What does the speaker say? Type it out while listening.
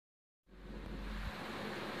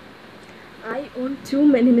I own too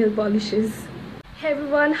many nail polishes. Hey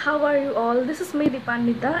everyone, how are you all? This is me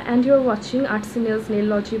Deepannita and you're watching Artsy Nails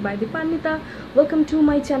Nailology by Deepannita. Welcome to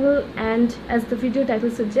my channel, and as the video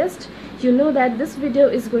title suggests, you know that this video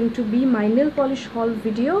is going to be my nail polish haul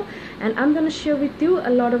video, and I'm gonna share with you a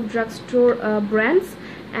lot of drugstore brands.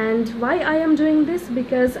 And why I am doing this,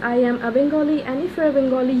 because I am a Bengali, and if you're a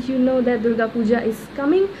Bengali you know that Durga Puja is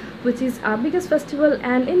coming, which is our biggest festival,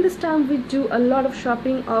 and in this time we do a lot of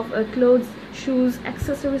shopping of clothes, shoes,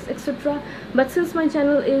 accessories, etc. But since my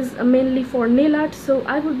channel is mainly for nail art, so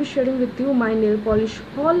I will be sharing with you my nail polish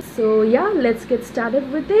haul. So yeah, let's get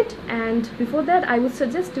started with it, and before that I would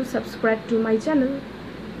suggest you subscribe to my channel.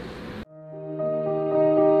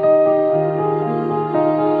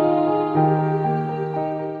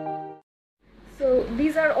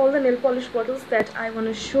 These are all the nail polish bottles that I want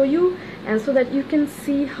to show you, and so that you can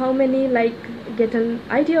see how many, like get an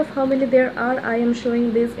idea of how many there are, I am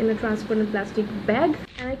showing this in a transparent plastic bag,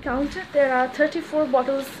 and I counted there are 34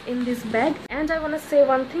 bottles in this bag. And I want to say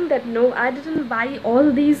one thing, that no, I didn't buy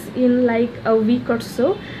all these in like a week or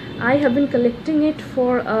so. I have been collecting it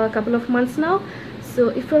for a couple of months now. So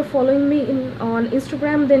if you're following me on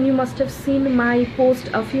Instagram, then you must have seen my post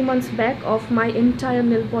a few months back of my entire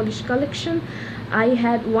nail polish collection. I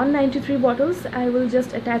had 193 bottles. I will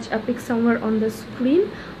just attach a pic somewhere on the screen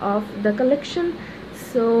of the collection.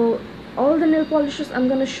 So all the nail polishes I'm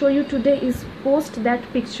gonna show you today is post that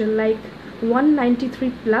picture, like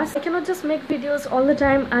 193 plus. I cannot just make videos all the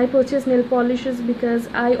time. I purchase nail polishes because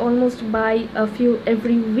I almost buy a few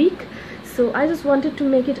every week. So I just wanted to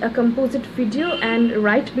make it a composite video and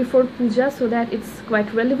right before Puja, so that it's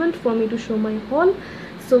quite relevant for me to show my haul.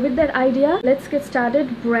 So with that idea, let's get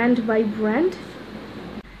started brand by brand.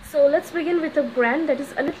 So let's begin with a brand that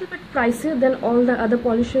is a little bit pricier than all the other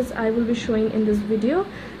polishes I will be showing in this video.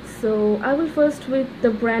 So I will first with the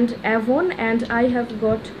brand Avon, and I have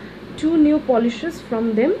got two new polishes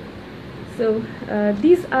from them. So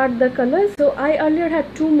these are the colors. So I earlier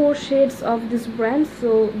had two more shades of this brand,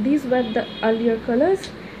 so these were the earlier colors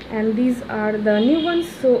and these are the new ones.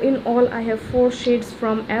 So in all I have 4 shades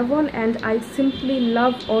from Avon, and I simply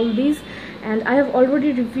love all these, and I have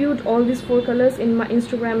already reviewed all these 4 colors in my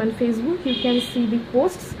Instagram and Facebook. You can see the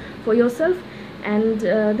posts for yourself. And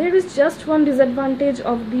there is just one disadvantage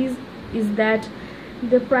of these, is that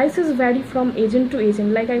the prices vary from agent to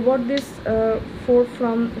agent. Like I bought this 2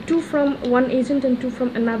 from one agent and 2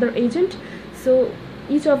 from another agent, so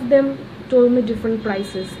each of them told me different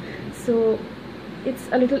prices. So it's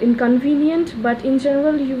a little inconvenient, but in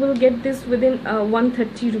general you will get this within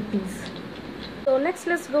 130 rupees. So next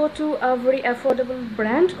let's go to a very affordable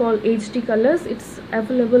brand called HD Colors. It's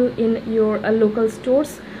available in your local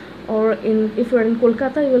stores, or if you're in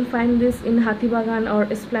Kolkata you will find this in Hathibagan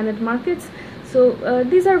or Esplanade markets. So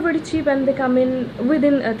these are very cheap and they come in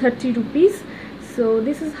within 30 rupees. So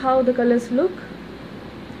this is how the colors look.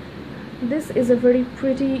 This is a very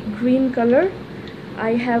pretty green color.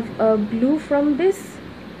 I have a blue from this,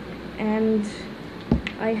 and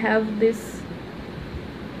I have this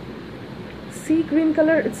sea green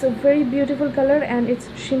color. It's a very beautiful color and it's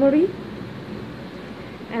shimmery.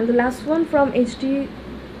 And the last one from HD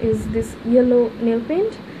is this yellow nail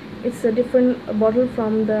paint. It's a different bottle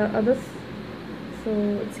from the others, so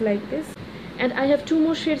it's like this. And I have 2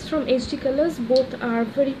 more shades from HD Colors. Both are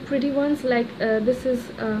very pretty ones. Like this is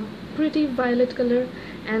a pretty violet color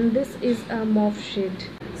and this is a mauve shade.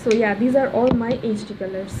 So yeah, these are all my HD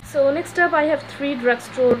Colors. So next up I have 3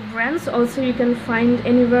 drugstore brands. Also you can find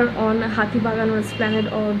anywhere on Hathibagan or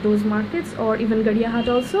Esplanade or those markets, or even Gadiahat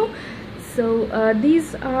also. So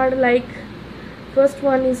these are like, first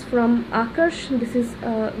one is from Akarsh. This is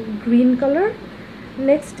a green color.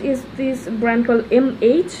 Next is this brand called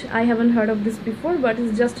MH. I haven't heard of this before, but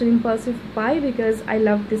it's just an impulsive buy because I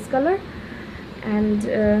love this color. And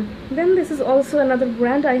then this is also another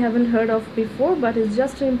brand I haven't heard of before, but it's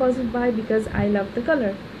just an impulsive buy because I love the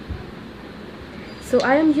color. So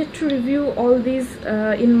I am yet to review all these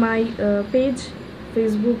in my page,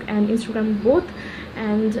 Facebook and Instagram both,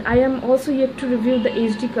 and I am also yet to review the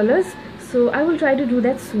HD Colors, so I will try to do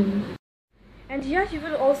that soon. And yeah, you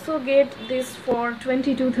will also get this for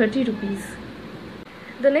 20 to 30 rupees.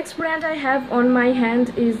 The next brand I have on my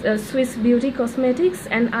hand is Swiss Beauty Cosmetics,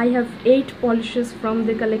 and I have 8 polishes from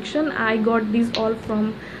the collection. I got these all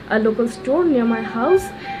from a local store near my house,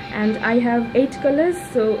 and I have 8 colors,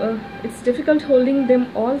 so it's difficult holding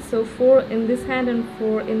them all. So 4 in this hand and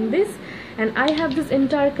 4 in this, and I have this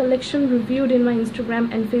entire collection reviewed in my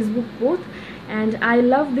Instagram and Facebook both, and I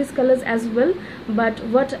love these colors as well. But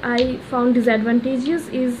what I found disadvantageous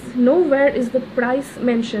is nowhere is the price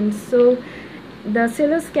mentioned. So the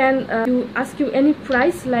sellers can ask you any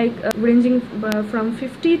price, like ranging from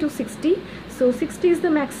 50 to 60. So 60 is the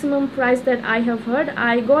maximum price that I have heard.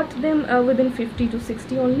 I got them within 50 to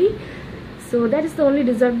 60 only. So that is the only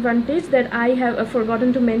disadvantage that I have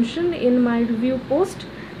forgotten to mention in my review post.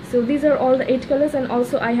 So these are all the 8 colors, and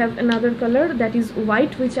also I have another color that is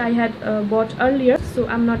white, which I had bought earlier, so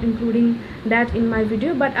I'm not including that in my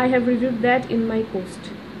video, but I have reviewed that in my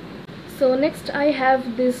post. So next I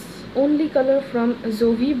have this only color from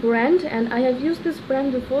Zovi brand, and I have used this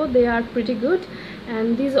brand before. They are pretty good,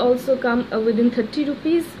 and these also come within 30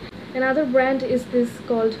 rupees. Another brand is this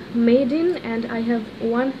called Medin, and I have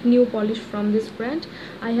one new polish from this brand.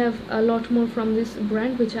 I have a lot more from this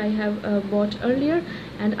brand which I have bought earlier,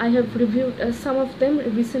 and I have reviewed some of them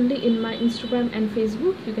recently in my Instagram and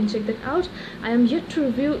Facebook. You can check that out. I am yet to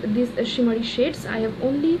review these shimmery shades. I have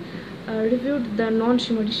only reviewed the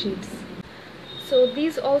non-shimmery shades. So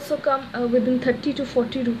these also come within 30 to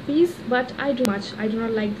 40 rupees, but I do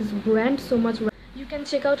not like this brand so much. You can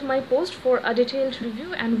check out my post for a detailed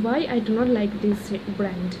review and why I do not like this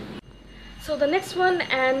brand. So the next one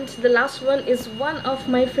and the last one is one of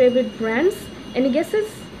my favorite brands. Any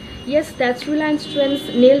guesses? Yes, that's Reliance Trends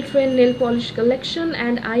Nail Trend Nail Polish collection,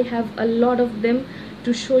 and I have a lot of them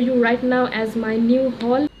to show you right now as my new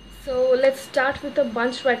haul. So let's start with a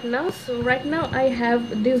bunch right now. So right now I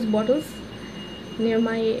have these bottles near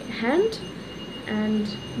my hand, and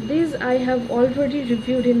these I have already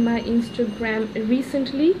reviewed in my Instagram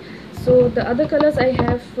recently. So the other colors I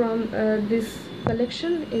have from this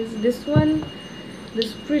collection is this one,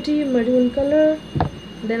 this pretty maroon color,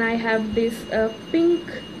 then I have this pink,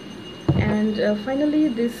 and finally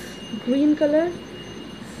this green color.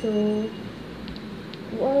 So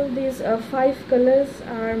all these 5 colors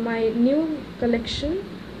are my new collection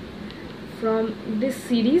from this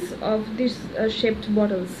series of these shaped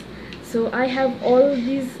bottles. So I have all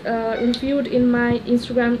these reviewed in my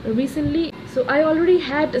Instagram recently. So I already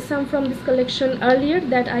had some from this collection earlier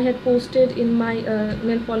that I had posted in my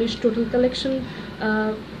nail polish total collection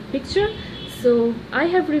picture. So I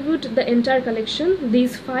have reviewed the entire collection,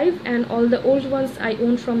 these 5 and all the old ones I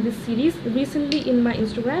own from this series recently in my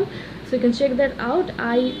Instagram. So you can check that out.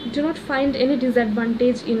 I do not find any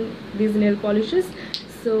disadvantage in these nail polishes,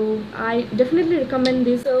 so I definitely recommend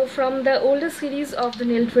this. So from the older series of the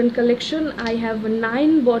Nail Trend collection, I have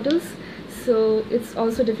 9 bottles, so it's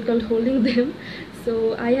also difficult holding them.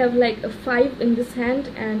 So I have like 5 in this hand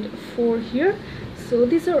and 4 here. So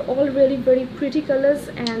these are all really very pretty colors,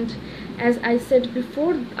 and as I said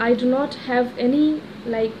before, I do not have any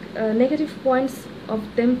like negative points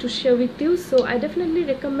of them to share with you. So I definitely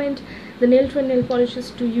recommend the Nail Trend nail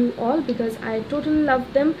polishes to you all because I totally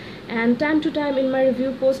love them, and time to time in my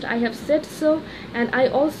review post I have said so. And I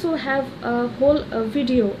also have a whole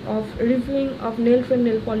video of reviewing of Nail Trend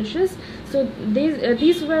nail polishes. So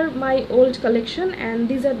these were my old collection and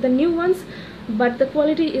these are the new ones, but the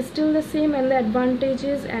quality is still the same and the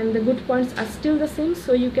advantages and the good points are still the same,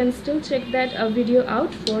 so you can still check that video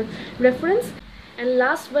out for reference. And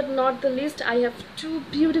last but not the least, I have 2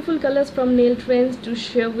 beautiful colors from Nail Trends to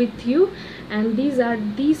share with you, and these are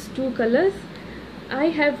these 2 colors. I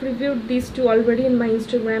have reviewed these 2 already in my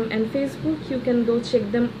Instagram and Facebook. You can go check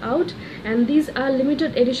them out, and these are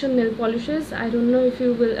limited edition nail polishes. I don't know if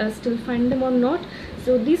you will still find them or not.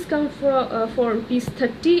 So these come for rupees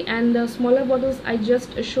 30, and the smaller bottles I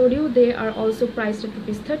just showed you, they are also priced at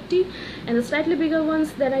rupees 30, and the slightly bigger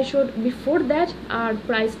ones that I showed before that are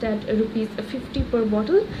priced at rupees 50 per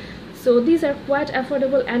bottle. So these are quite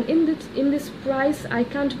affordable, and in this price I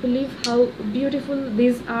can't believe how beautiful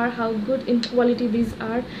these are, how good in quality these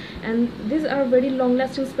are, and these are very long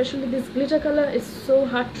lasting. Especially this glitter color is so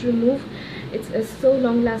hard to remove. It's so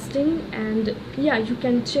long lasting, and yeah, you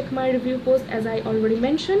can check my review post as I already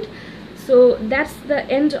mentioned. So that's the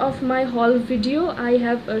end of my haul video. I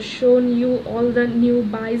have shown you all the new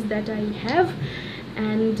buys that I have,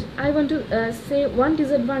 and I want to say one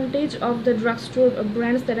disadvantage of the drugstore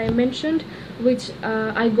brands that I mentioned, which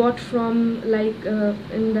I got from like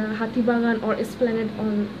in the Hatibagan or Esplanade,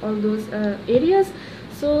 on all those areas.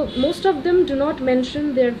 So most of them do not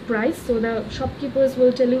mention their price, so the shopkeepers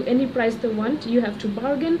will tell you any price they want. You have to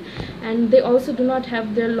bargain, and they also do not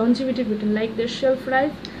have their longevity written, like their shelf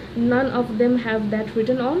life. None of them have that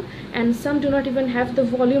written on, and some do not even have the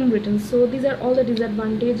volume written. So these are all the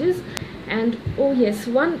disadvantages. And oh yes,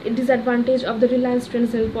 one disadvantage of the Reliance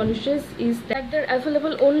Trends nail polishes is that they're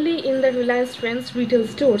available only in the Reliance Trends retail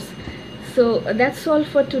stores. So that's all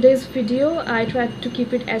for today's video. I tried to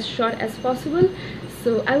keep it as short as possible.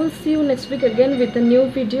 So I will see you next week again with a new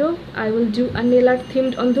video. I will do a nail art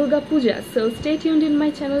themed on Durga Puja, so stay tuned in my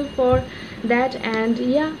channel for that. And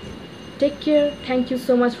yeah, take care. Thank you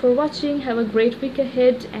so much for watching. Have a great week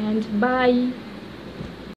ahead and bye.